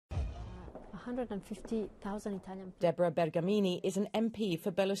150,000 Italian people. Deborah Bergamini is an MP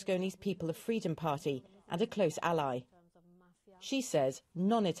for Berlusconi's People of Freedom Party and a close ally. She says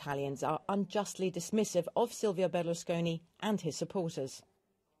non-Italians are unjustly dismissive of Silvio Berlusconi and his supporters.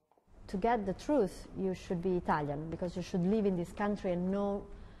 To get the truth, you should be Italian, because you should live in this country and know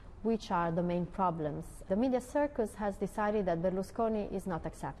which are the main problems. The media circus has decided that Berlusconi is not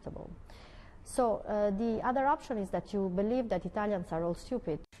acceptable. So the other option is that you believe that Italians are all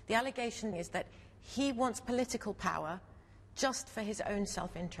stupid. The allegation is that he wants political power just for his own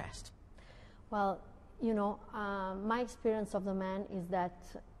self-interest. Well, you know, my experience of the man is that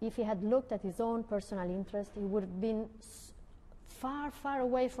if he had looked at his own personal interest, he would have been far, far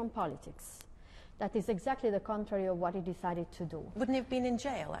away from politics. That is exactly the contrary of what he decided to do. Wouldn't he have been in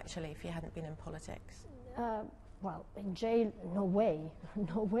jail, actually, if he hadn't been in politics? Well, in jail, no way,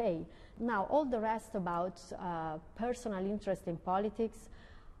 no way. Now, all the rest about personal interest in politics,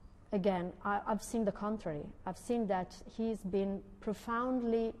 again, I've seen the contrary. I've seen that he's been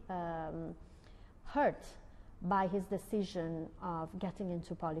profoundly hurt by his decision of getting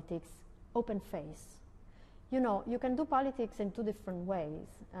into politics open face. You know, you can do politics in two different ways.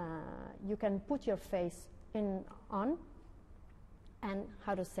 You can put your face on and,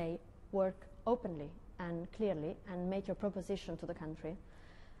 how to say, work openly and clearly and make your proposition to the country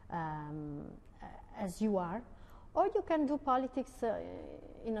as you are. Or you can do politics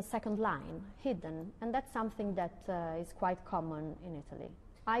in a second line, hidden, and that's something that is quite common in Italy.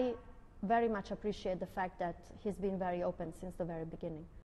 I very much appreciate the fact that he's been very open since the very beginning.